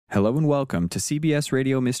Hello and welcome to CBS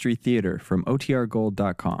Radio Mystery Theater from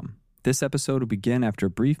OTRGold.com. This episode will begin after a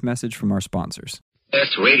brief message from our sponsors.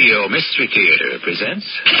 CBS Radio Mystery Theater presents...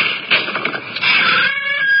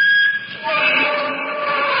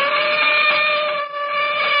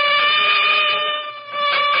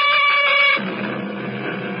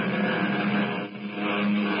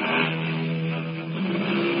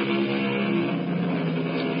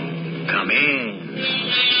 Come in.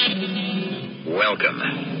 Welcome.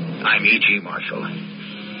 I'm E.G. Marshall.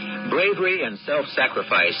 Bravery and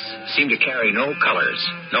self-sacrifice seem to carry no colors,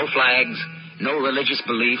 no flags, no religious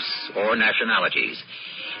beliefs or nationalities.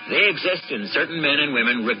 They exist in certain men and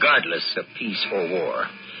women regardless of peace or war.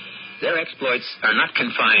 Their exploits are not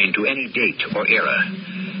confined to any date or era.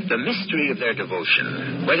 The mystery of their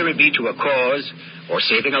devotion, whether it be to a cause or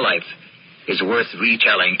saving a life, is worth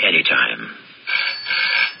retelling any time.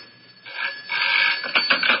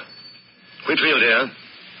 Whitfield here.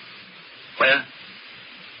 Where?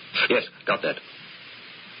 Yes, got that.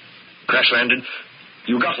 Crash landed.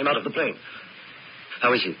 You got him out of the plane.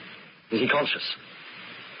 How is he? Is he conscious?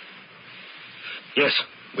 Yes,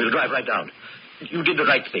 we'll drive right down. You did the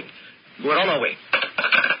right thing. We're on our way.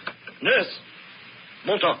 Nurse,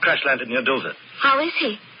 Molotov crash landed near Dover. How is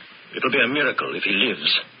he? It'll be a miracle if he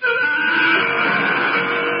lives.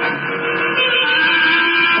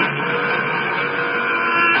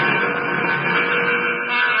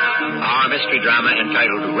 Our mystery drama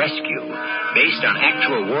entitled Rescue, based on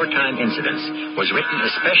actual wartime incidents, was written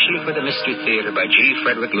especially for the Mystery Theater by G.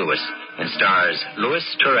 Frederick Lewis and stars Louis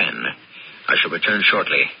Turenne. I shall return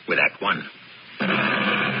shortly with Act One.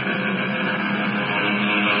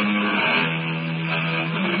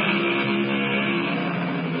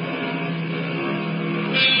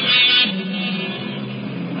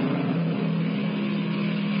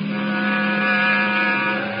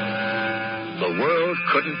 The world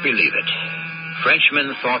couldn't believe it.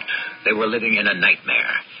 Frenchmen thought they were living in a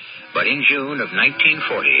nightmare. But in June of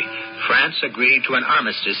 1940, France agreed to an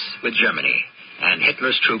armistice with Germany, and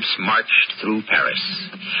Hitler's troops marched through Paris.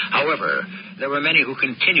 However, there were many who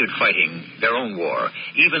continued fighting their own war,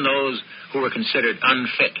 even those who were considered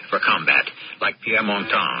unfit for combat, like Pierre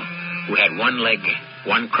Montan, who had one leg,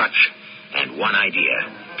 one crutch, and one idea: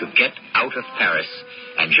 to get out of Paris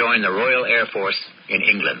and join the Royal Air Force in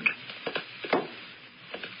England.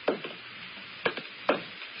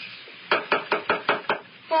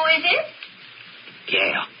 Who is it?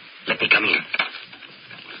 Pierre, let me come in.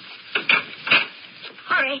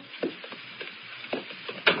 Hurry.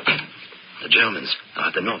 The Germans are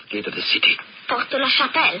at the north gate of the city. Porte de la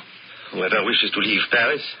Chapelle. Whoever wishes to leave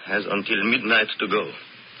Paris has until midnight to go.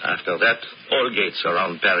 After that, all gates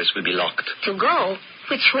around Paris will be locked. To go?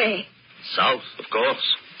 Which way? South, of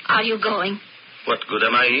course. Are you going? What good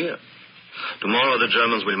am I here? Tomorrow the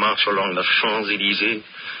Germans will march along the Champs-Élysées,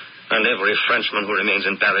 and every Frenchman who remains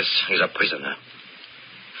in Paris is a prisoner.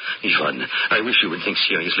 Yvonne, I wish you would think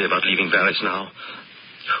seriously about leaving Paris now.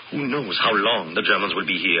 Who knows how long the Germans will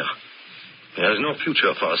be here? There is no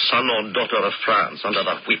future for a son or daughter of France under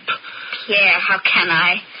the whip. Pierre, how can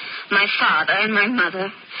I? My father and my mother.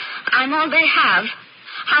 I'm all they have.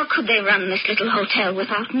 How could they run this little hotel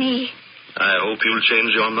without me? I hope you'll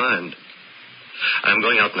change your mind. I'm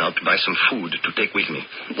going out now to buy some food to take with me.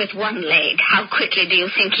 With one leg, how quickly do you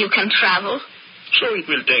think you can travel? So it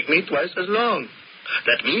will take me twice as long.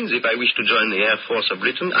 That means if I wish to join the Air Force of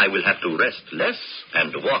Britain, I will have to rest less and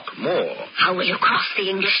walk more. How will you cross the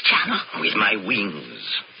English Channel? With my wings.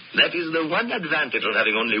 That is the one advantage of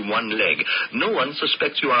having only one leg. No one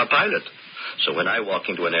suspects you are a pilot. So when I walk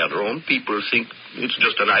into an aerodrome, people think it's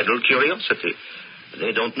just an idle curiosity.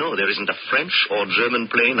 They don't know there isn't a French or German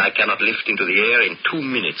plane I cannot lift into the air in 2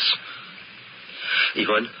 minutes.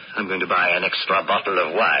 Yvonne, I'm going to buy an extra bottle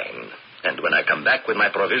of wine. And when I come back with my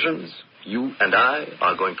provisions, you and I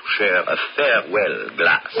are going to share a farewell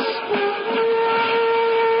glass.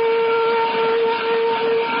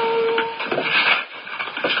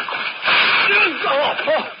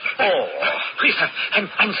 Oh. Please, I'm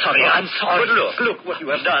sorry. I'm sorry. But look what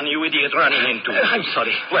you have done, you idiot, running into. I'm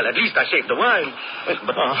sorry. Well, at least I saved the wine.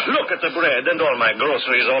 But look at the bread and all my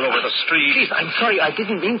groceries all over the street. Please, I'm sorry. I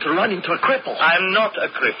didn't mean to run into a cripple. I'm not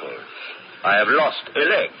a cripple. I have lost a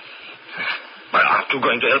leg. Well, aren't you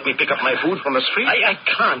going to help me pick up my food from the street? I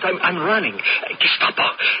can't. I'm running. Gestapo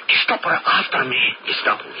after me.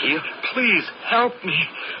 Gestapo here? Please, help me.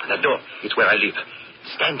 The door. It's where I live.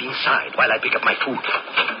 Stand inside while I pick up my food.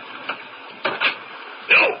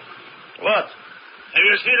 No. What? And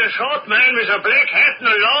you see the short man with a black hat and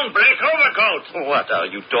a long black overcoat. What are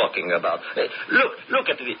you talking about? Look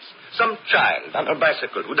at this. Some child on a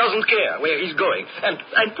bicycle who doesn't care where he's going. And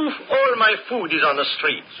poof, all my food is on the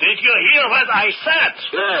street. Did you hear what I said?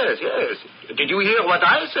 Yes. Did you hear what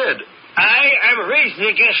I said? I am with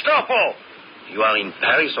the Gestapo. You are in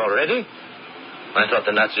Paris already? I thought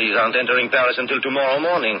the Nazis aren't entering Paris until tomorrow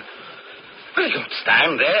morning. Well, don't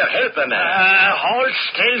stand there. Help a man. Hold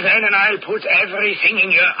still then, and I'll put everything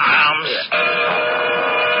in your arms.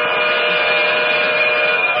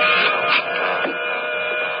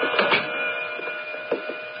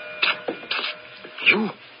 You?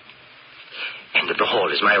 End of the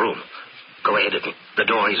hall is my room. Go ahead of me. The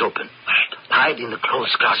door is open. Right. Hide in the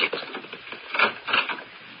clothes closet.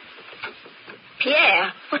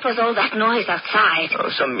 Pierre, what was all that noise outside? Oh,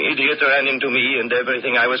 some idiot ran into me and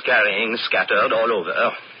everything I was carrying scattered all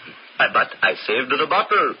over. But I saved the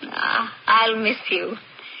bottle. I'll miss you.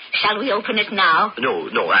 Shall we open it now? No,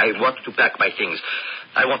 I want to pack my things.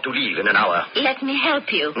 I want to leave in an hour. Let me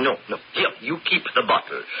help you. No. Here, you keep the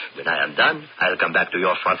bottle. When I am done, I'll come back to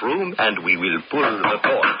your front room and we will pull the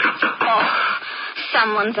cord. Oh,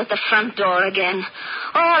 someone's at the front door again.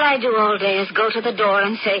 All I do all day is go to the door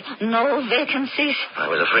and say, no vacancies. I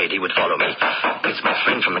was afraid he would follow me. It's my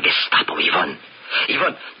friend from the Gestapo, Ivan.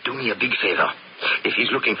 Ivan, do me a big favor. If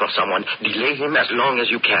he's looking for someone, delay him as long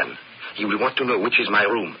as you can. He will want to know which is my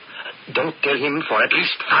room. Don't tell him for at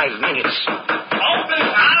least 5 minutes. Open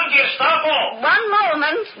now, Gestapo! One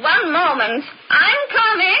moment. I'm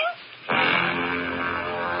coming.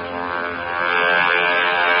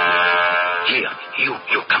 Here,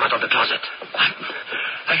 you come out of the closet.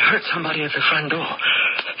 I heard somebody at the front door.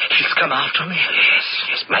 He's come after me.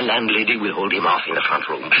 Yes. My landlady will hold him off in the front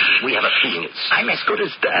room. We have a few minutes. I'm as good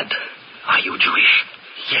as dead. Are you Jewish?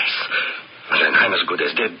 Yes. Then I'm as good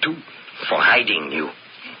as dead, too, for hiding you.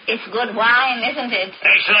 It's good wine, isn't it?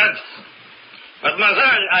 Excellent.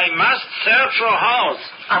 Mademoiselle, I must search your house.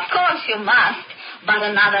 Of course you must, but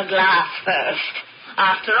another glass first.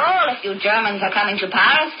 After all, if you Germans are coming to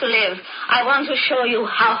Paris to live, I want to show you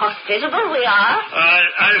how hospitable we are.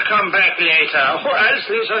 I'll come back later. Who else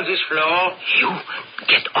lives on this floor? You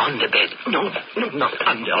get on the bed. No, not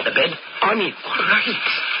under the bed. On it. All right.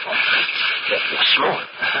 Small.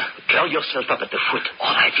 Curl yourself up at the foot.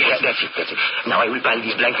 All right, yes. That's it. Now I will pile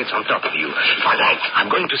these blankets on top of you. All right. I'm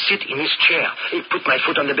going to sit in this chair. Put my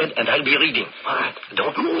foot on the bed and I'll be reading. All right.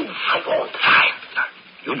 Don't move. I won't. Fine.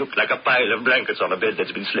 You look like a pile of blankets on a bed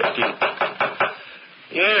that's been slept in.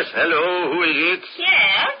 Yes, hello, who is it?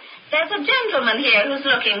 Pierre, there's a gentleman here who's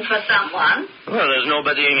looking for someone. Well, there's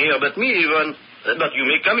nobody in here but me, even. But you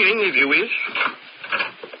may come in if you wish.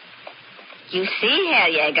 You see,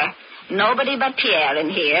 Herr Jäger, nobody but Pierre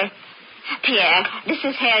in here. Pierre, this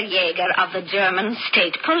is Herr Jäger of the German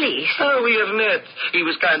State Police. Oh, we have met. He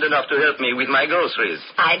was kind enough to help me with my groceries.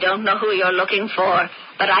 I don't know who you're looking for,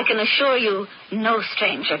 but I can assure you no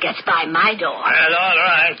stranger gets by my door. Well, all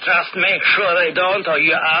right. Just make sure they don't, or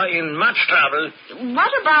you are in much trouble.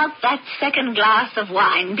 What about that second glass of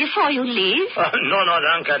wine before you leave? Oh, no,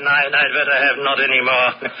 Duncan. I'd better have not any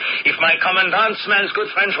more. If my commandant smells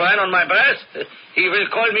good French wine on my breath, he will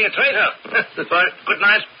call me a traitor. Well, good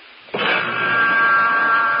night.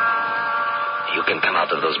 You can come out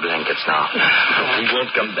of those blankets now. He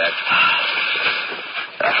won't come back.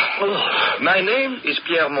 My name is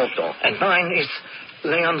Pierre Monton. And mine is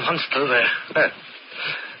Leon van Stuver.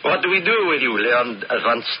 What do we do with you, Leon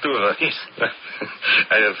van Stuver? Yes.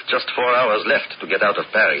 I have just 4 hours left to get out of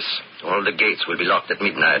Paris. All the gates will be locked at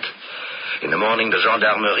midnight. In the morning, the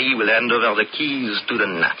gendarmerie will hand over the keys to the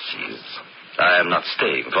Nazis. I am not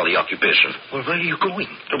staying for the occupation. Well, where are you going?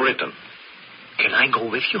 To Britain. Can I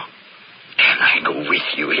go with you? Can I go with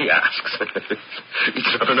you, he asks.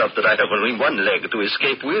 It's not enough that I have only one leg to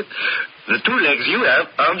escape with. The 2 legs you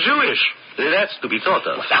have are Jewish. That's to be thought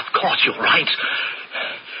of. Well, of course, you're right.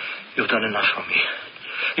 You've done enough for me.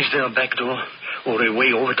 Is there a back door or a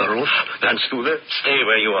way over the roof? Van Stuver, stay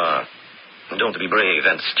where you are. Don't be brave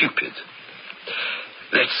and stupid.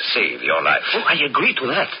 Let's save your life. Oh, I agree to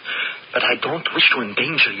that. But I don't wish to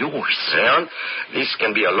endanger yours. Leon, this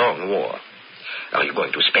can be a long war. Are you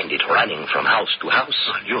going to spend it running from house to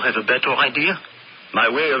house? You have a better idea? My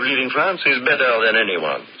way of leaving France is better than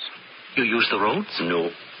anyone's. You use the roads?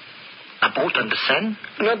 No. A boat on the Seine?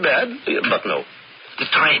 Not bad, but no. The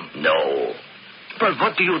train? No. Well,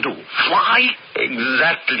 what do you do? Fly?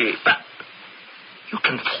 Exactly. But you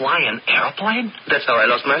can fly an airplane? That's how I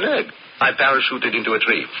lost my leg. I parachuted into a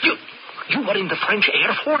tree. You were in the French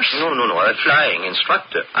Air Force? No. I'm a flying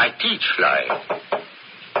instructor. I teach flying.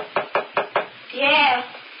 Pierre,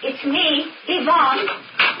 It's me, Yvonne.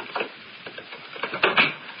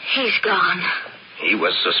 He's gone. He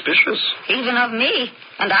was suspicious. Even of me.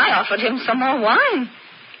 And I offered him some more wine.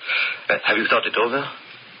 Have you thought it over?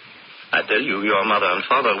 I tell you, your mother and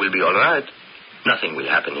father will be all right. Nothing will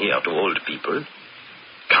happen here to old people.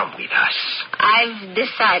 Come with us. I've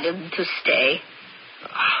decided to stay.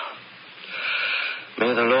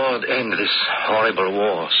 May the Lord end this horrible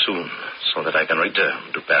war soon, so that I can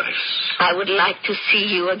return to Paris. I would like to see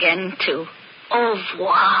you again, too. Au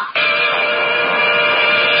revoir.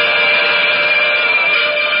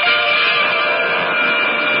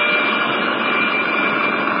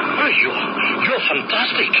 You're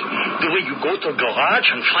fantastic. The way you go to a garage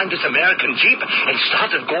and find this American Jeep and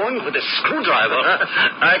started going with a screwdriver.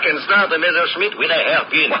 I can start a Messerschmitt with a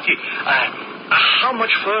hairpin. How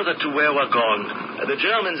much further to where we're going? The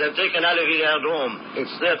Germans have taken Aleville-Dome.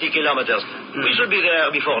 It's 30 kilometers. We should be there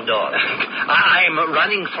before dawn. I'm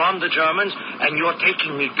running from the Germans, and you're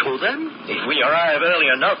taking me to them? If we arrive early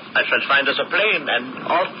enough, I shall find us a plane, and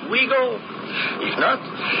off we go. If not,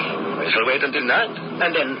 we shall wait until night,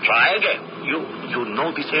 and then try again. You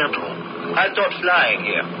know this aerodrome. I taught flying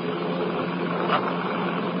here.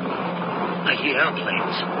 I hear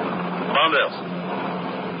airplanes. Bombers.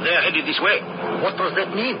 They're headed this way. What does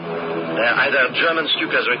that mean? They're either German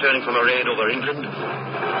Stukas returning from a raid over England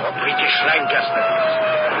or British Lancasters.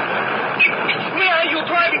 Where are you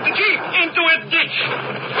driving the Jeep? Into a ditch.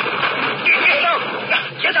 Get out!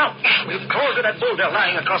 Get out! We'll crawl to that boulder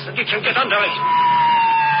lying across the ditch and get under it.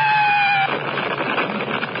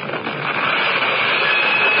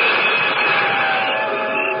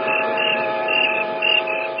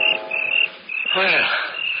 Well,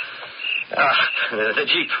 the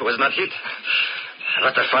Jeep was not hit,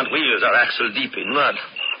 but the front wheels are axle deep in mud.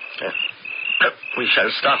 We shall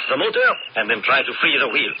start the motor and then try to free the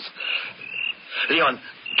wheels. Leon,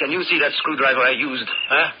 can you see that screwdriver I used?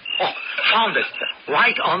 Huh? Oh, found it.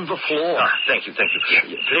 Right on the floor. Thank you.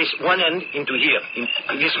 Here. Place one end into here, in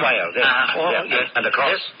this wire. There. There. Yes. And across.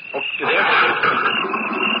 Yes. Oh, there.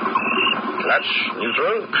 Clutch,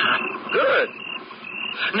 neutral. Good.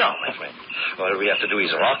 Now, my friend, all we have to do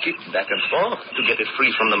is rock it back and forth to get it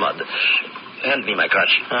free from the mud. Hand me my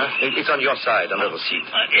crutch. It's on your side, under the seat.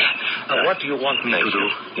 What do you want me to do?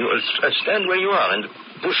 You stand where you are and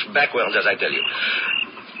push backwards as I tell you.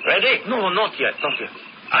 Ready? No, not yet.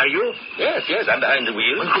 Are you? Yes, I'm behind the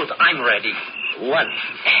wheel. Good, I'm ready. One.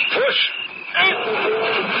 Push.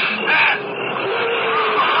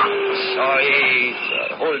 Sorry.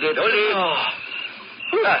 Hold it.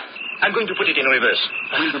 I'm going to put it in reverse.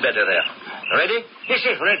 We'll do better there. Ready? Yes,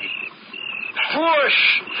 ready. Push.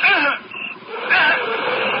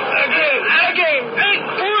 Again.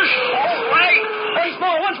 Push. All right.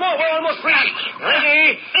 Once more. We're almost ready.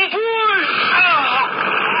 Ready? Push.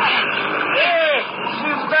 There.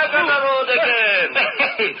 She's back on the road again.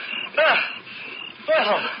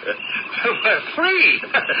 Well, we're free.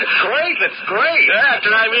 Great, that's great. That's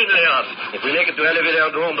what I mean, Leon. If we make it to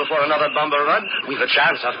Aleville-Dome before another bomber run, we've a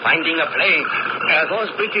chance of finding a plane.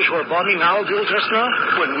 Those British were bombing our bill just now?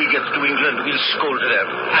 When we get to England, we'll scold them.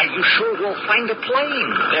 Are you sure we'll find a plane?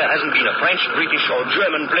 There hasn't been a French, British, or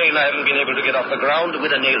German plane I haven't been able to get off the ground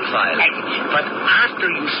with a nail file. But after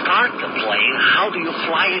you start the plane, how do you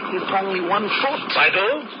fly it with only one foot? I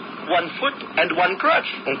don't. 1 foot and 1 crutch.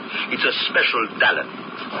 It's a special talent.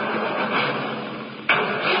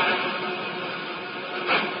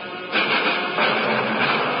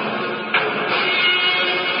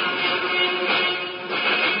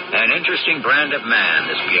 An interesting brand of man,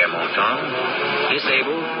 this Pierre Montan.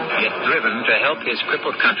 Disabled, yet driven to help his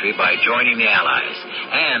crippled country by joining the Allies,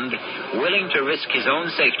 and willing to risk his own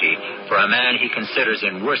safety for a man he considers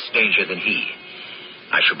in worse danger than he.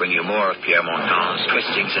 I shall bring you more of Pierre Montan's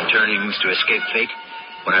twistings and turnings to escape fate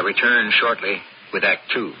when I return shortly with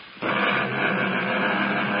Act 2.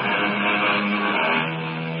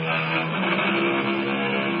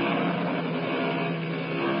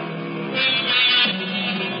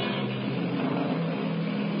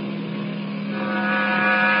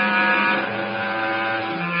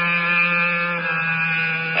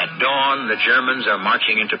 At dawn, the Germans are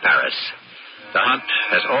marching into Paris. The hunt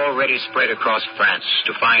has already spread across France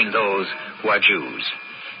to find those who are Jews.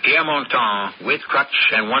 Pierre Montan, with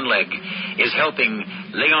crutch and one leg, is helping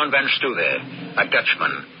Leon van Stuve, a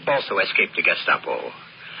Dutchman, also escaped the Gestapo.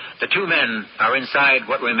 The two men are inside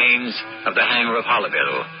what remains of the hangar of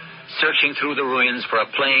Holleville, searching through the ruins for a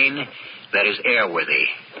plane that is airworthy.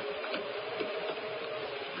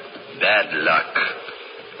 Bad luck.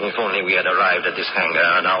 If only we had arrived at this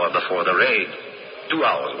hangar an hour before the raid. 2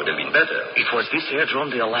 hours would have been better. It was this airdrome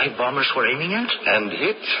the Allied bombers were aiming at? And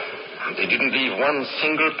hit. They didn't leave one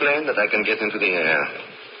single plane that I can get into the air.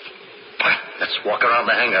 Let's walk around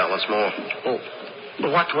the hangar once more. Oh,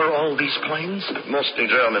 what were all these planes? Mostly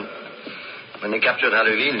German. When they captured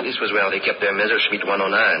Halloween, this was where they kept their Messerschmitt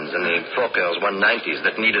 109s and the Fokkers 190s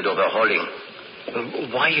that needed overhauling.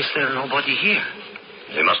 Why is there nobody here?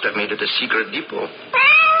 They must have made it a secret depot.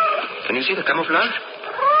 Can you see the camouflage?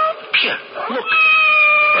 Pierre, look.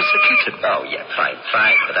 It's the kitten. Oh, yeah, fine.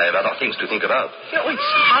 But I have other things to think about. Oh,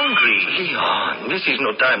 it's hungry. Leon, this is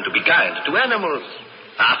no time to be kind to animals.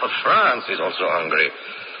 Half of France is also hungry.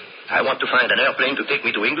 I want to find an airplane to take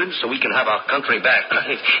me to England so we can have our country back.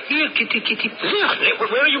 Here, kitty. Leon,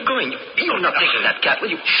 where are you going? You're not taking that cat,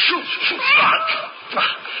 will you? Shoot.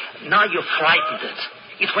 Now you frightened it.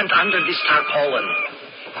 It went under this tarpaulin.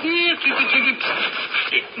 Here,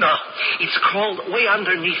 kitty. No, it's crawled way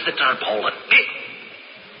underneath the tarpaulin.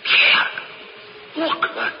 Yeah. Look.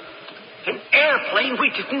 An airplane we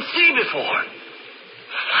didn't see before.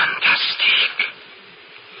 Fantastic.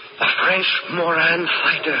 A French Morane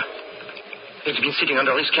fighter. It's been sitting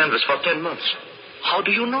under this canvas for 10 months. How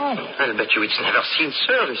do you know? I'll bet you it's never seen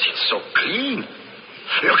service. It's so clean.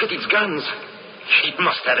 Look at its guns. It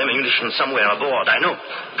must have ammunition somewhere aboard, I know.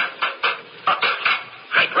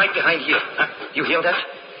 Right behind here. You hear that?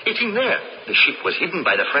 It's in there. The ship was hidden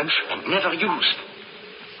by the French and never used.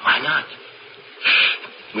 Why not?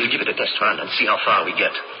 We'll give it a test run and see how far we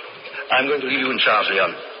get. I'm going to leave you in charge,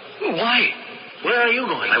 Leon. Why? Where are you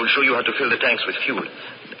going? I will show you how to fill the tanks with fuel.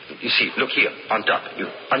 You see, look here, on top. You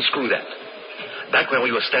unscrew that. Back where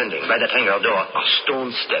we were standing, by that hangar door, are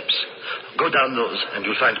stone steps. Go down those, and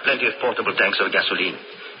you'll find plenty of portable tanks of gasoline.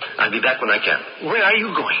 I'll be back when I can. Where are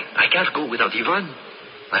you going? I can't go without Yvonne.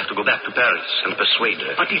 I have to go back to Paris and persuade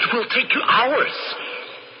her. But it will take you hours.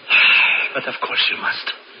 But of course you must.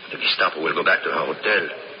 The Gestapo will go back to her hotel.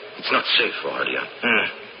 It's not safe for her, dear.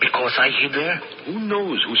 Because I hid there? Who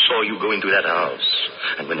knows who saw you go into that house?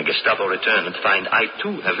 And when the Gestapo return and find I,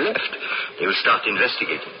 too, have left, they will start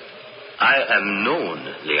investigating. I am known,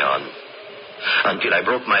 Leon. Until I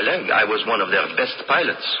broke my leg, I was one of their best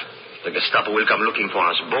pilots. The Gestapo will come looking for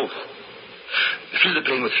us both. Fill the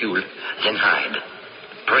plane with fuel, then hide.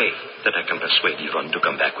 Pray that I can persuade Yvonne to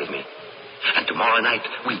come back with me. And tomorrow night,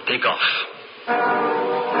 we'll take off.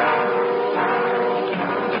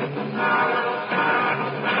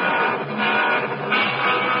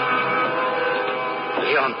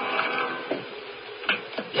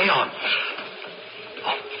 Leon.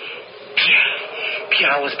 Oh,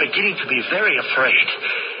 Pierre, I was beginning to be very afraid.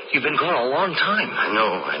 You've been gone a long time. I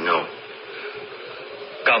know.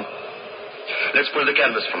 Come. Let's pull the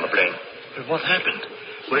canvas from the plane. But what happened?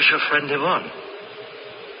 Where's your friend Yvonne?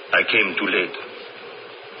 I came too late.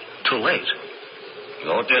 Too late?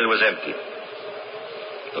 The hotel was empty.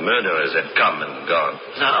 The murderers had come and gone.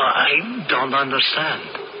 No, I don't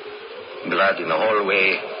understand. Blood in the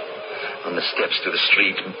hallway, on the steps to the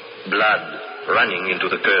street. Blood running into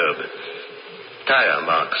the curb. Tire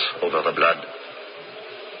marks over the blood.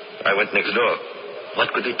 I went next door.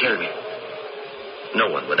 What could they tell me? No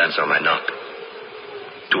one would answer my knock.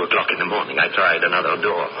 2 o'clock in the morning, I tried another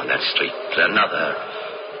door on that street. Another.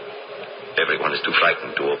 Everyone is too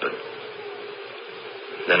frightened to open.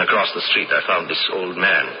 Then across the street, I found this old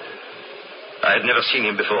man. I had never seen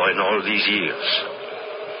him before in all these years.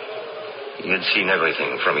 He had seen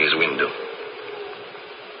everything from his window.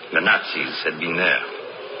 The Nazis had been there.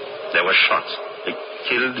 There were shots. They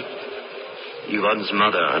killed Yvonne's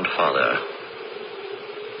mother and father.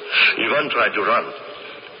 Yvonne tried to run.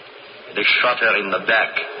 They shot her in the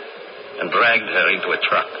back and dragged her into a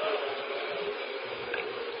truck.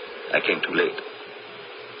 I came too late.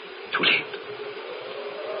 Too late.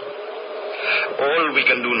 All we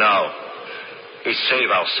can do now is save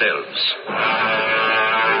ourselves.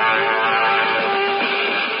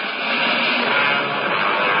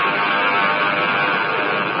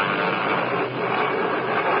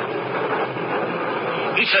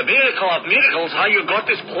 It's a miracle of miracles how you got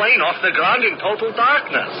this plane off the ground in total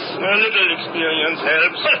darkness. A little experience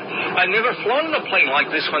helps. I've never flown a plane like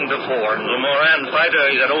this one before. The Morane fighter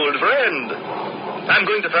is an old friend. I'm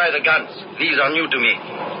going to try the guns. These are new to me.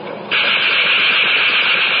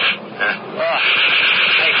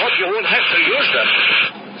 I hope you won't have to use them.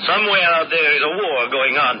 Somewhere out there is a war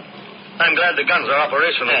going on. I'm glad the guns are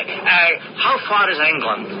operational. How far is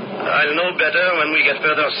England? I'll know better when we get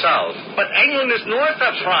further south. But England is north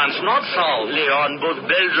of France, not south. Leon, both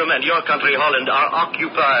Belgium and your country, Holland, are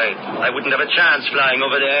occupied. I wouldn't have a chance flying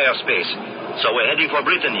over their airspace. So we're heading for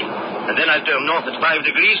Brittany. And then I'll turn north at 5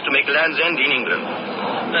 degrees to make Land's End in England.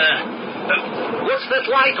 What's that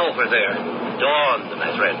light over there? Dawn,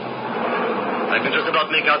 my friend. I can just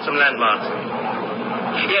about make out some landmarks.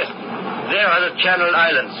 Yes, there are the Channel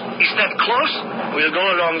Islands. Is that close? We'll go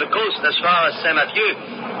along the coast as far as Saint-Mathieu,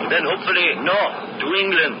 and then hopefully north to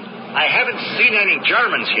England. I haven't seen any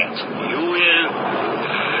Germans yet. You will...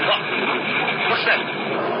 What's that?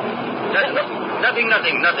 Nothing.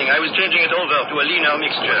 I was changing it over to a leaner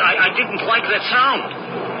mixture. I didn't like that sound.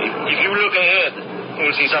 If you look ahead,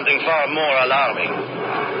 you'll see something far more alarming.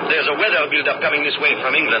 There's a weather build-up coming this way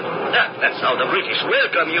from England. That's how the British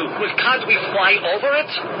welcome you. Well, can't we fly over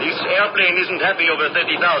it? This airplane isn't happy over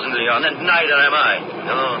 30,000, Leon, and neither am I.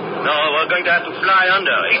 No, we're going to have to fly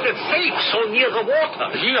under. Is it safe so near the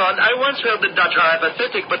water? Leon, I once heard the Dutch are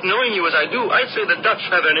apathetic, but knowing you as I do, I'd say the Dutch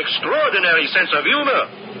have an extraordinary sense of humor.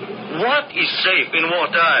 What is safe in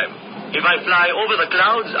wartime? If I fly over the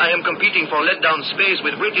clouds, I am competing for let-down space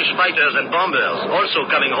with British fighters and bombers, also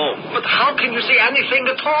coming home. But how can you see anything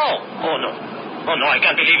at all? Oh, no, I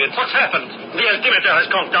can't believe it. What's happened? The altimeter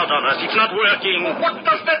has conked out on us. It's not working. What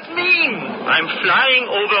does that mean? I'm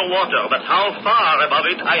flying over water, but how far above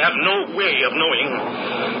it, I have no way of knowing.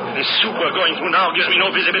 This soup we're going through now gives me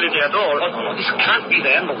no visibility at all. Oh, no, this can't be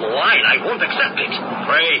the end of the line. I won't accept it.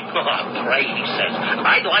 Pray. Pray, he says.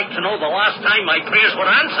 I'd like to know the last time my prayers were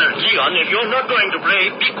answered. Leon, if you're not going to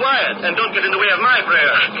pray, be quiet and don't get in the way of my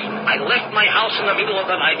prayer. I left my house in the middle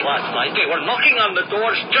of the night last night. They were knocking on the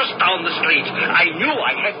doors just down the street. I knew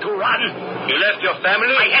I had to run. You left your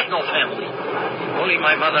family? I had no family. Only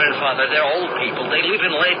my mother and father. They're old people. They live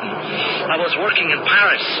in Leyden. I was working in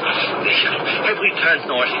Paris. Have we turned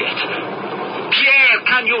north yet? Pierre,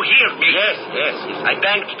 can you hear me? Yes. I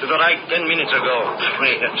banked to the right 10 minutes ago.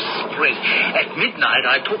 Prayers. At midnight,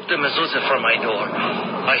 I took the mezuzah from my door.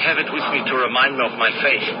 I have it with me to remind me of my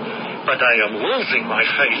faith. But I am losing my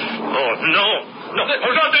faith. Oh, no.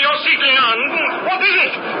 Hold on to your seat, Leon. What is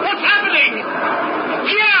it? What's happening?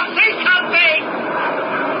 Pierre, say something!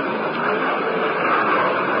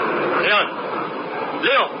 Leon!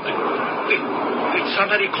 Did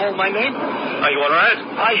somebody call my name? Are you all right?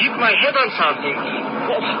 I hit my head on something.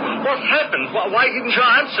 What happened? Why didn't you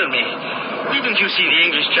answer me? Didn't you see the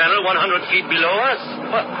English Channel 100 feet below us?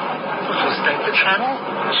 What? Was that the channel?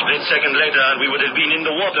 A split second later, and we would have been in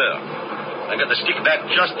the water. I got the stick back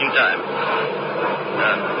just in time.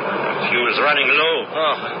 Fuel's running low.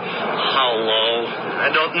 Oh, how low? I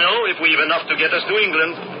don't know if we've enough to get us to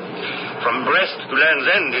England. From Brest to Land's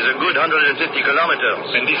End is a good 150 kilometers.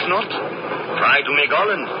 And if not? Try to make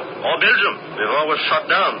Holland or Belgium before we're shot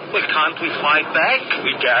down. Well, can't we fight back?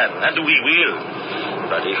 We can, and we will.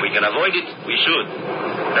 But if we can avoid it, we should.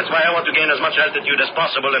 That's why I want to gain as much altitude as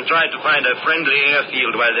possible and try to find a friendly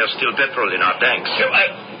airfield while there's still petrol in our tanks.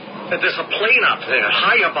 There's a plane up there,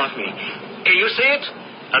 high above me. Can you see it?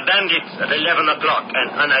 A Bandit at 11 o'clock, an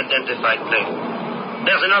unidentified plane.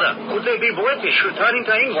 There's another. Could they be British returning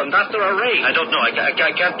to England after a raid? I don't know. I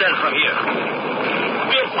can't tell from here.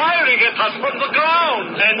 They're firing at us from the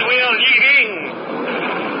ground, and we are leaving.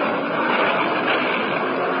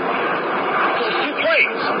 Those two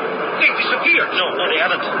planes, they disappeared. No, they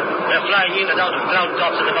haven't. They're flying in and out of cloud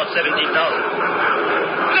tops at about 17,000.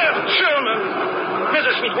 They're German.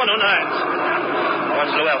 Messerschmitt 109s.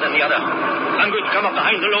 One's lower than the other. I'm going to come up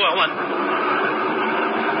behind the lower one.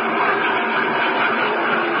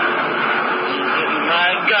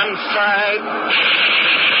 My gun sight.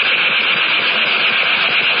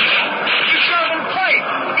 The German plane!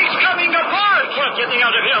 It's coming apart! We're getting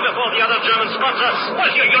out of here before the other German spots us. Well,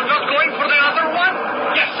 you're not going for the other one?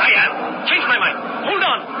 Yes, I am. Change my mind. Hold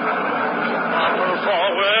on. Upper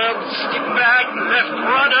forward, stick back, left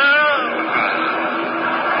rudder.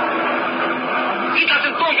 He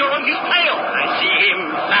doesn't know you're on his tail. I see him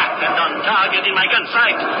back and on target in my gun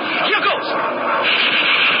sight. Here goes.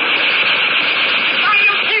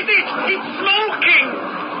 It's smoking!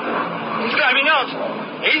 He's climbing out.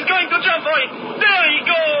 He's going to jump for it. There he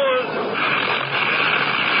goes.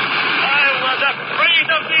 I was afraid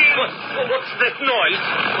of him. What's that noise?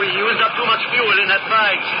 We used up too much fuel in that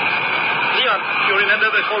fight. Leon, you remember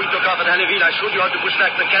before we took off at Halleville, I showed you how to push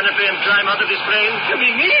back the canopy and climb out of this plane? You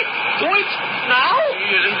mean me? Do it now?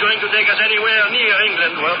 He isn't going to take us anywhere near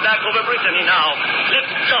England. We're back over Brittany now.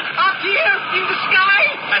 Let's jump. Up here in the sky?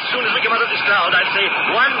 As soon as we come out of this cloud, I'd say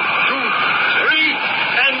 1, 2, 3,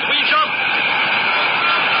 and we jump.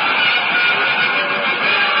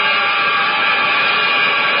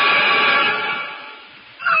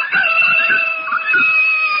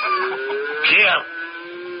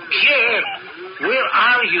 Pierre, where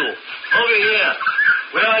are you? Over here.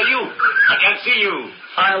 Where are you? I can't see you.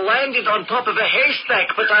 I landed on top of a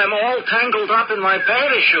haystack, but I'm all tangled up in my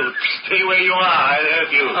parachute. Stay where you are. I'll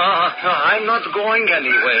help you. I'm not going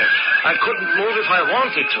anywhere. I couldn't move if I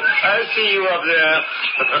wanted to. I'll see you up there.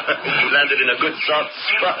 You landed in a good soft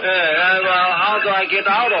spot. Well, how do I get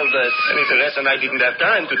out of this? And it's a lesson I didn't have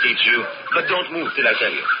time to teach you. But don't move till I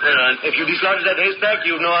tell you. If you dislodge that haystack,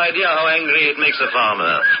 you've no idea how angry it makes a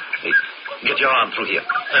farmer. Hey, get your arm through here.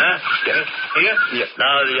 Get it? Here? Yes.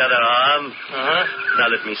 Now the other arm. Now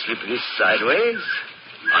let me slip this sideways.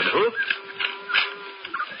 Unhook.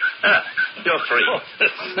 You're free.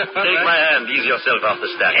 Take my hand. Ease yourself off the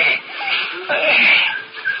stack.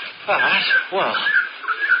 All right. Well,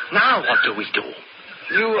 now what do we do?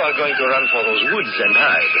 You are going to run for those woods and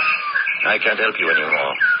hide. I can't help you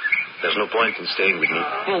anymore. There's no point in staying with me.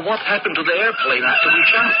 Well, what happened to the airplane after we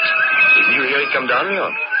jumped? Didn't you hear it come down,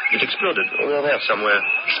 Leon? It exploded over there somewhere.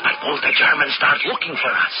 Suppose the Germans start looking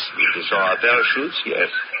for us. If they saw our parachutes, yes.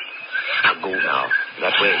 I'll go now.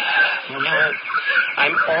 That way. You know,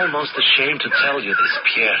 I'm almost ashamed to tell you this,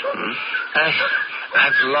 Pierre.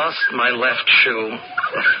 I've lost my left shoe.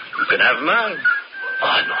 You can have mine.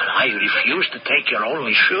 Oh, no, I refuse to take your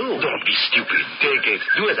only shoe. Don't be stupid. Take it.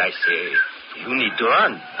 Do as I say. You need to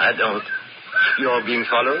run. I don't. You're being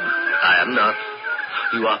followed. I am not.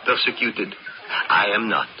 You are persecuted. I am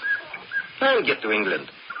not. I'll get to England.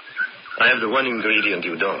 I have the one ingredient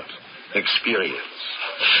you don't. Experience.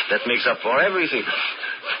 That makes up for everything,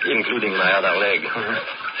 including my other leg.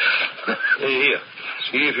 Here.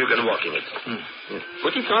 See if you can walk in it.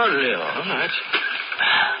 Put it on, Leon. All right.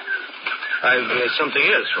 I've something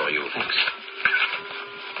else for you. Thanks.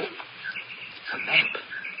 A map.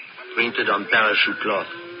 Printed on parachute cloth.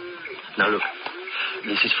 Now look.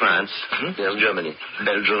 This is France. There's Germany.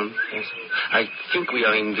 Belgium. Yes. I think we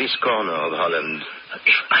are in this corner of Holland.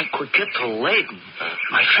 If I could get to Leyden,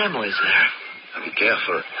 my family's there. Be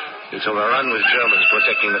careful. It's overrun with Germans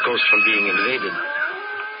protecting the coast from being invaded.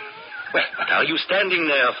 Well, what are you standing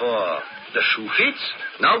there for? The shoe fits.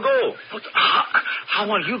 Now go. But how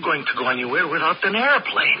are you going to go anywhere without an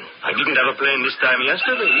airplane? I didn't have a plane this time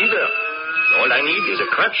yesterday either. All I need is a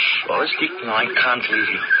crutch or a stick. No, I can't leave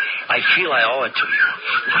you. I feel I owe it to you.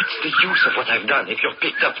 What's the use of what I've done if you're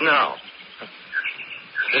picked up now?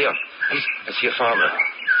 Leon, I see a farmer.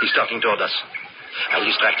 He's talking toward us. I'll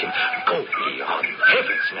distract him. Go, Leon.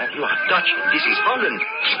 Heavens, man, you are Dutch. This is Holland.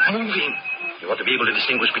 Keep moving. You ought to be able to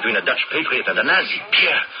distinguish between a Dutch patriot and a Nazi.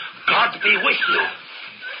 Pierre, God be with you.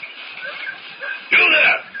 You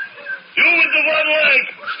there! You with the one leg!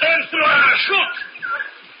 Stand still and shoot!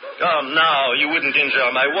 Come now, you wouldn't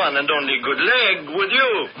injure my one and only good leg, would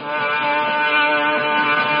you?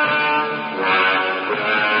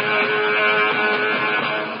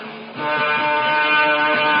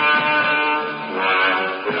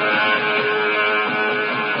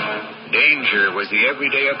 Danger was the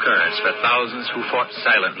everyday occurrence for thousands who fought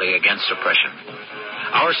silently against oppression.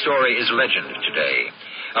 Our story is legend today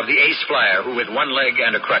of the ace flyer who, with one leg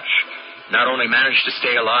and a crutch, not only managed to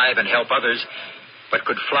stay alive and help others, but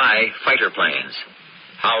could fly fighter planes.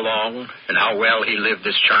 How long and how well he lived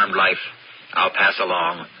this charmed life, I'll pass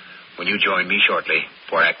along when you join me shortly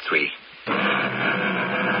for Act 3.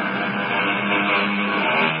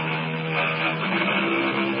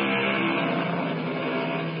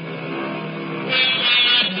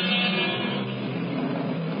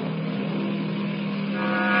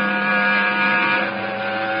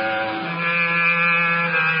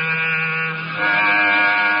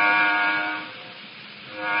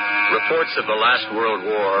 Reports of the last World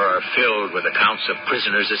War are filled with accounts of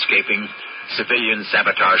prisoners escaping, civilians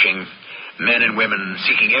sabotaging, men and women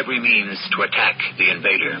seeking every means to attack the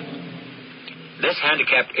invader. This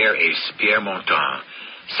handicapped air ace, Pierre Montan,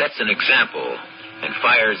 sets an example and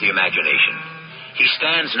fires the imagination. He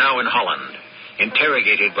stands now in Holland,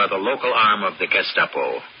 interrogated by the local arm of the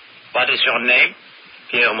Gestapo. What is your name?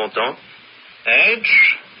 Pierre Montan. Age?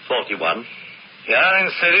 41. You are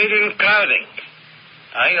in civilian clothing.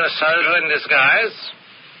 Are you a soldier in disguise?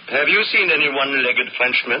 Have you seen any one-legged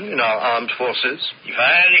Frenchman in our armed forces? If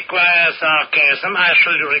I require sarcasm, I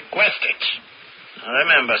shall request it.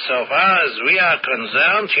 Remember, so far as we are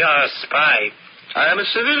concerned, you are a spy. I am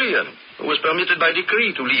a civilian who was permitted by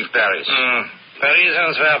decree to leave Paris.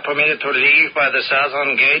 Parisians were permitted to leave by the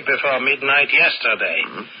southern gate before midnight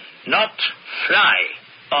yesterday. Not fly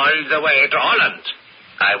all the way to Holland.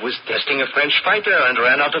 I was testing a French fighter and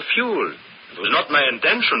ran out of fuel. It was not my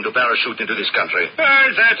intention to parachute into this country.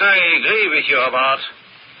 That I agree with you about.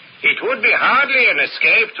 It would be hardly an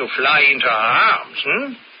escape to fly into our arms,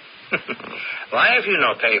 Why have you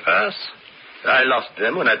no papers? I lost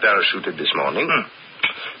them when I parachuted this morning.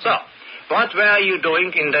 So, what were you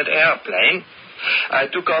doing in that airplane? I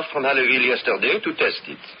took off from Halleville yesterday to test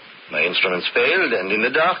it. My instruments failed, and in the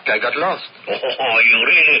dark, I got lost. Oh, you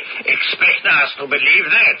really expect us to believe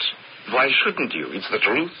that? Why shouldn't you? It's the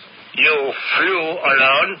truth. You flew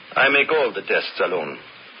alone? I make all the tests alone.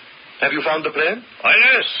 Have you found the plane? Oh,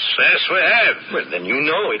 yes, we have. Well, then you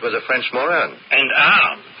know it was a French Moran. And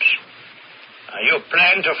armed. You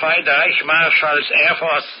plan to fight the Reich Marshal's Air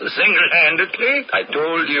Force single-handedly? I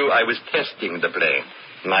told you I was testing the plane.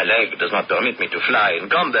 My leg does not permit me to fly in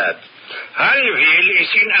combat. Halleville is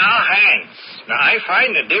in our hands. Now, I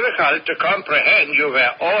find it difficult to comprehend you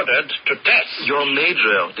were ordered to test. Your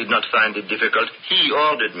major did not find it difficult. He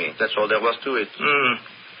ordered me. That's all there was to it.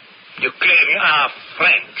 You claim you are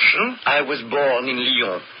French, I was born in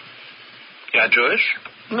Lyon. You are Jewish?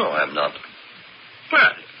 No, I'm not.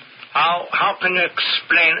 Well, how can you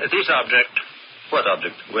explain this object? What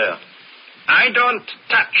object? Where? I don't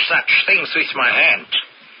touch such things with my hand.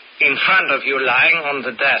 In front of you, lying on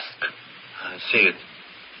the desk. I see it.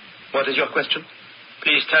 What is your question?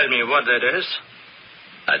 Please tell me what that is.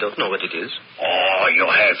 I don't know what it is. Oh, you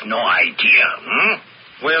have no idea,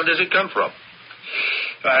 Where does it come from?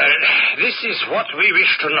 Well, this is what we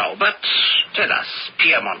wish to know. But tell us,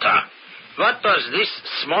 Pierre Montand, what does this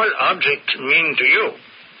small object mean to you?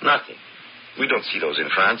 Nothing. We don't see those in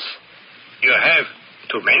France. You have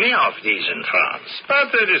too many of these in France,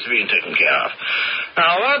 but that is being taken care of.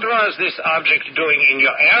 Now, what was this object doing in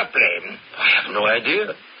your airplane? I have no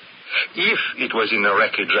idea. If it was in the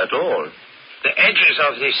wreckage at all. The edges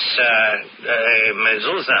of this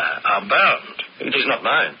mezuzah are burned. It is not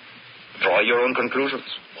mine. Draw your own conclusions.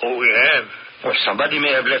 Oh, we have. Well, somebody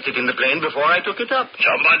may have left it in the plane before I took it up.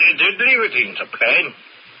 Somebody did leave it in the plane.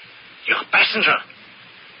 Your passenger.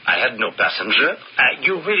 I had no passenger.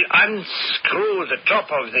 You will unscrew the top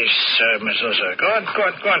of this mezuzah. Go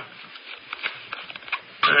on.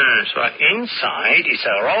 So inside is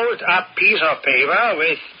a rolled-up piece of paper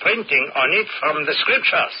with printing on it from the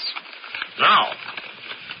scriptures. Now,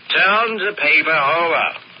 turn the paper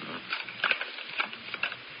over.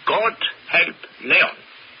 God help Leon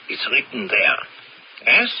is written there.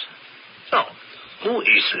 Yes? So, who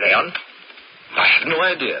is Leon? I have no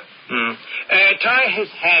idea. Tie his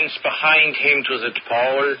hands behind him to the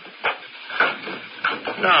pole.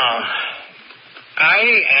 Now, I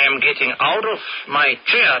am getting out of my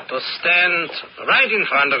chair to stand right in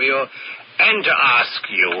front of you and to ask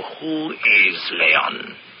you, who is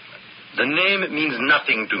Leon? The name means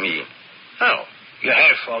nothing to me. Oh, you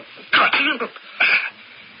have forgotten?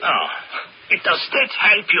 Oh, does that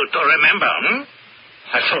help you to remember,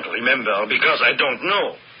 I don't remember because I don't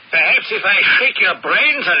know. Perhaps if I shake your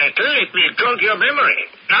brains a little, it will jog your memory.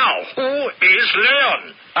 Now, who is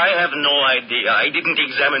Leon? I have no idea. I didn't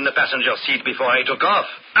examine the passenger seat before I took off.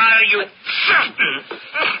 Are you certain?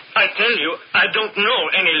 I tell you, I don't know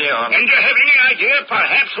any Leon. And do you have any idea,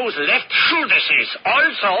 perhaps, whose left shoe this is,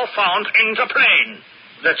 also found in the plane?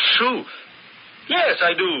 That shoe? Yes,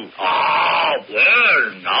 I do. Oh,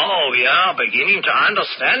 well, now we are beginning to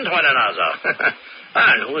understand one another.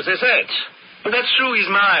 And who is it? Well, that shoe is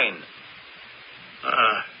mine.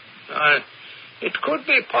 It could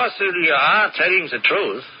be possible you are telling the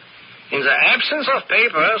truth. In the absence of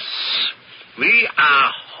papers, we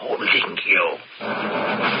are holding you.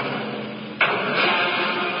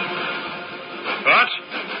 What?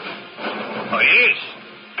 Oh, yes.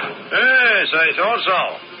 Yes, I thought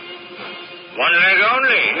so. One leg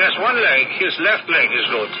only. Yes, one leg. His left leg is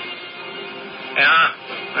good. Yeah,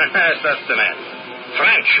 yes, that's the man.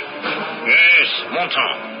 French. Yes,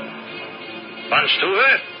 Montand. Wants to.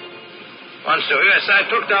 Yes, I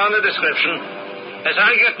took down the description. As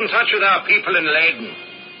I get in touch with our people in Leyden.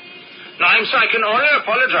 Now, I can only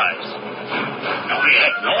apologize. Now, we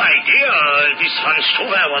had no idea this Franz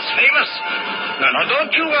Struve was famous. No,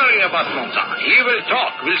 don't you worry about Montand. He will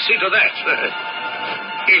talk. We'll see to that.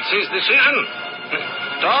 It's his decision.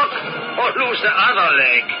 Talk or lose the other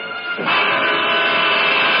leg.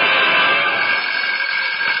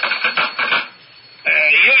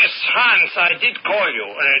 Yes, Hans, I did call you.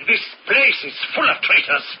 This place is full of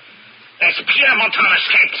traitors. As Pierre Montand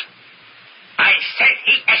escaped. I said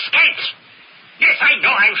he escaped. Yes, I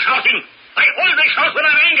know I'm shouting. I always shout when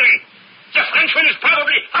I'm angry. The Frenchman is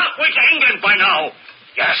probably halfway to England by now.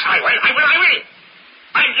 Yes, I will.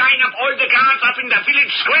 I'll line up all the guards up in the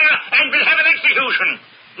village square and we'll have an execution.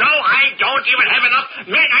 No, I don't even have enough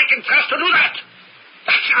men I can trust to do that.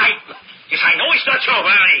 Yes, I know it's not so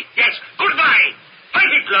early. Yes, goodbye. Heil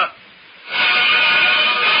Hitler.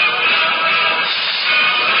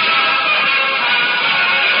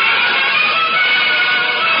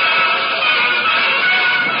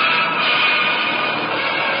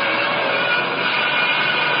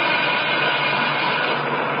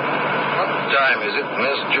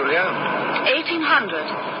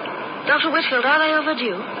 1,500. Dr. Whitfield, are they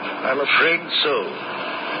overdue? I'm afraid so.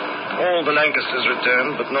 All the Lancasters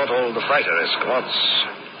returned, but not all the fighter escorts.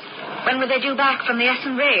 When were they due back from the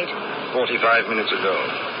Essen raid? 45 minutes ago.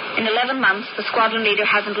 In 11 months, the squadron leader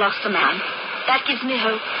hasn't lost a man. That gives me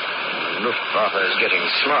hope. Luftwaffe is getting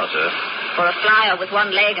smarter. For a flyer with one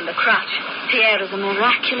leg and a crutch, Pierre is a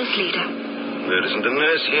miraculous leader. There isn't a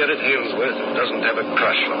nurse here at Halesworth who doesn't have a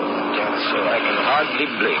crush on him, so I can hardly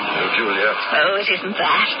blame you, Julia. Oh, it isn't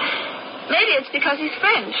that. Maybe it's because he's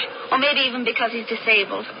French, or maybe even because he's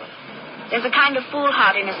disabled. There's a kind of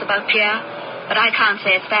foolhardiness about Pierre, but I can't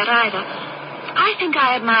say it's that either. I think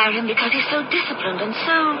I admire him because he's so disciplined and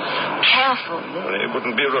so careful. Well, he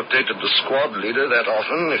wouldn't be rotated the squad leader that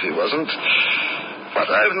often if he wasn't. What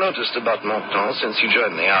I've noticed about Montan since he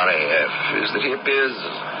joined the RAF is that he appears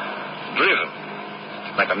driven,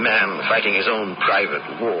 like a man fighting his own private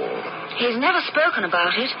war. He's never spoken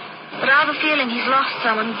about it, but I've a feeling he's lost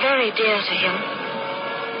someone very dear to him.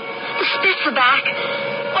 The Spits are back.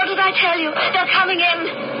 What did I tell you? They're coming in.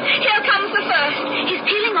 Here comes the first. He's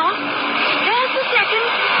peeling off. There's the second.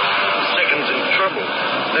 The second's in trouble.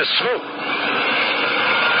 There's smoke.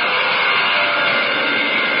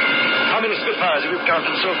 How many Spitfires have you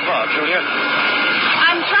counted so far, Julia?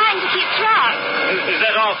 I'm trying to keep track. Is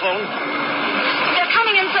that our phone? They're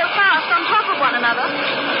coming in so fast on top of one another.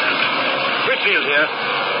 Whitfield here.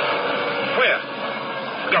 Where?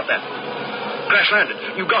 Got that. Crash landed.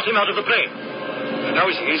 You got him out of the plane. How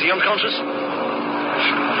is he? Is he unconscious?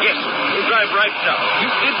 Yes. We'll drive right down. You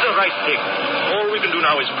did the right thing. All we can do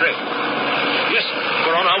now is pray. Yes,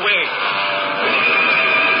 we're on our way.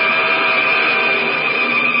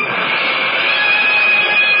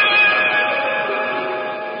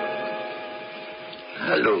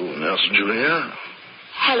 Hello, Nurse Julia.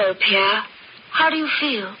 Hello, Pierre. How do you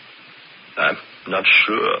feel? I'm not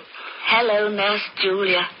sure. Hello, Nurse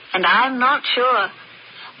Julia. And I'm not sure.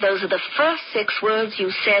 Those are the first 6 words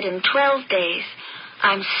you said in 12 days.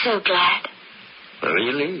 I'm so glad.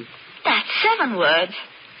 Really? That's 7 words.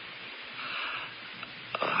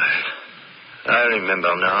 I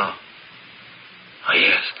remember now. Oh,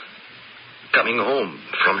 yes. Coming home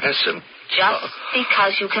from Essen. Just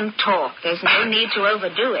because you can talk. There's no need to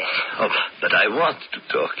overdo it. Oh, but I want to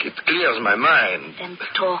talk. It clears my mind. Then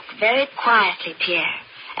talk very quietly, Pierre.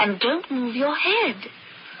 And don't move your head.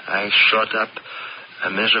 I shot up a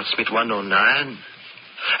Messerschmitt 109,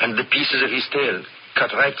 and the pieces of his tail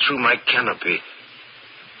cut right through my canopy.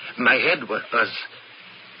 My head was...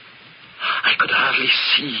 I could hardly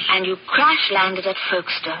see. And you crash-landed at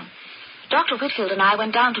Folkestone. Dr. Whitfield and I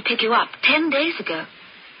went down to pick you up 10 days ago.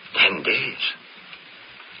 10 days?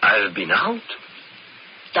 I've been out?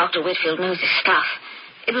 Dr. Whitfield knows his stuff.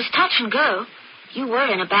 It was touch and go. You were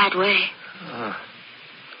in a bad way.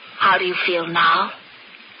 How do you feel now?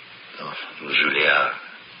 Oh, Julia,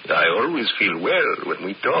 I always feel well when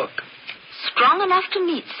we talk. Strong enough to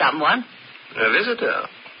meet someone? A visitor?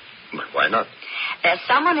 Why not? There's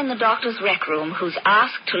someone in the doctor's rec room who's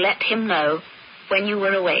asked to let him know when you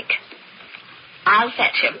were awake. I'll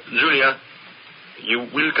fetch him. Julia, you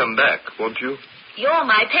will come back, won't you? You're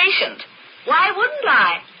my patient. Why wouldn't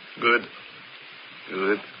I? Good.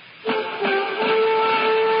 Good.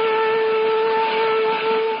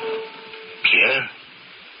 Pierre?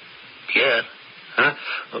 Pierre? Huh?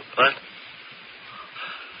 What?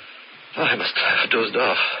 Oh, I must have dozed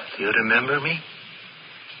off. Do you remember me?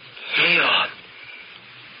 Leon.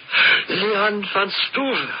 Leon van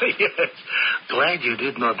Stoeven. Yes. Glad you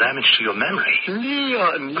did no damage to your memory.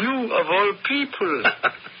 Leon, you of all people.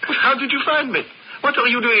 How did you find me? What are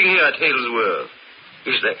you doing here at Halesworth?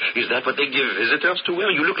 Is that what they give visitors to wear?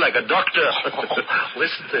 You look like a doctor.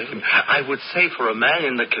 Listen to him. I would say for a man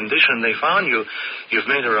in the condition they found you, you've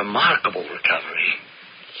made a remarkable recovery.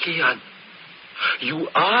 Leon, you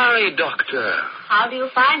are a doctor. How do you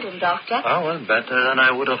find him, Doctor? Oh, well, better than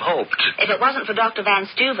I would have hoped. If it wasn't for Dr. Van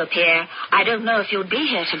Stuver, Pierre, I don't know if you'd be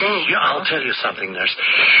here today. Yeah, I'll tell you something, nurse.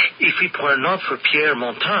 If it were not for Pierre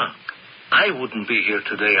Montan, I wouldn't be here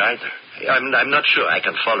today either. I'm not sure I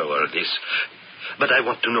can follow all this. But I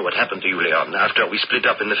want to know what happened to you, Leon, after we split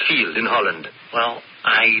up in the field in Holland. Well,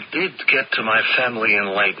 I did get to my family in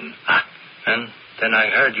Leiden. And then I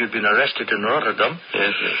heard you'd been arrested in Rotterdam.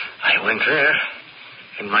 Yes. I went there,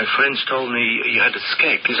 and my friends told me you had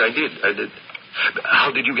escaped. Yes, I did.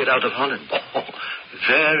 How did you get out of Holland? Oh,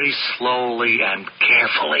 very slowly and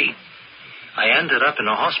carefully. I ended up in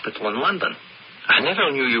a hospital in London. I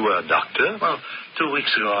never knew you were a doctor. Well, 2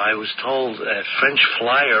 weeks ago, I was told a French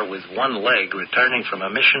flyer with one leg returning from a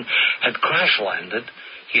mission had crash-landed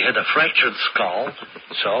He had a fractured skull,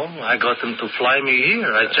 so I got him to fly me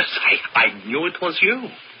here. I knew it was you.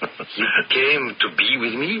 You came to be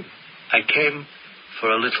with me? I came for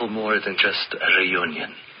a little more than just a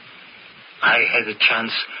reunion. I had a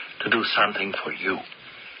chance to do something for you,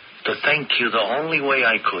 to thank you the only way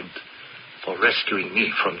I could for rescuing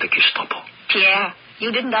me from the Gestapo. Pierre,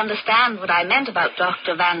 you didn't understand what I meant about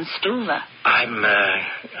Dr. Van Stuver. I'm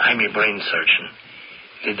a brain surgeon.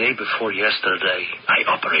 The day before yesterday, I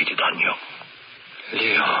operated on you.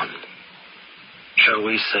 Leon. Shall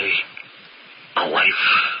we say, a life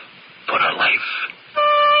for a life?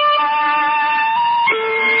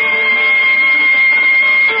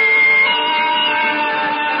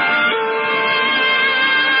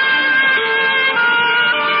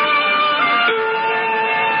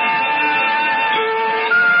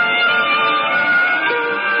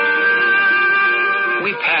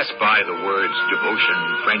 By the words devotion,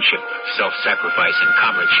 friendship, self-sacrifice, and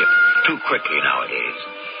comradeship too quickly nowadays.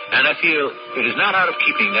 And I feel it is not out of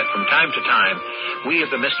keeping that from time to time, we of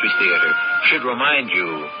the Mystery Theater should remind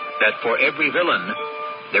you that for every villain,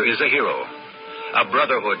 there is a hero. A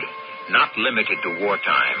brotherhood not limited to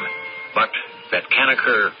wartime, but that can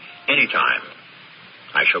occur anytime.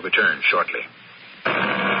 I shall return shortly.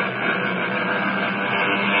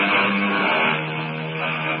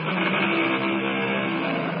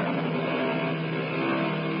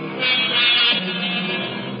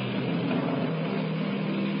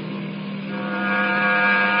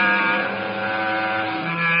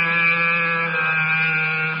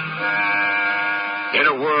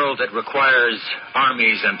 That requires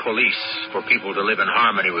armies and police for people to live in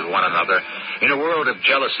harmony with one another, in a world of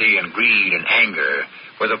jealousy and greed and anger,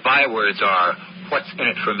 where the bywords are, what's in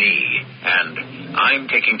it for me, and I'm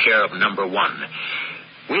taking care of number one,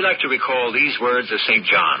 we like to recall these words of St.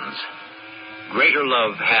 John's. Greater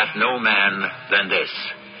love hath no man than this,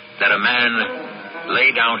 that a man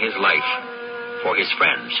lay down his life for his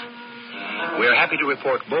friends. We are happy to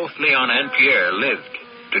report both Leon and Pierre lived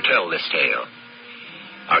to tell this tale.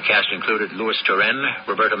 Our cast included Louis Turenne,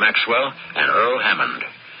 Roberta Maxwell, and Earl Hammond.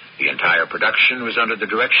 The entire production was under the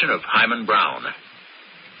direction of Hyman Brown.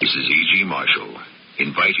 This is E.G. Marshall,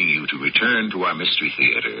 inviting you to return to our Mystery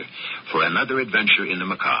Theater for another adventure in the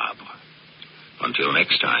macabre. Until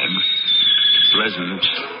next time, pleasant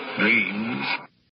dreams.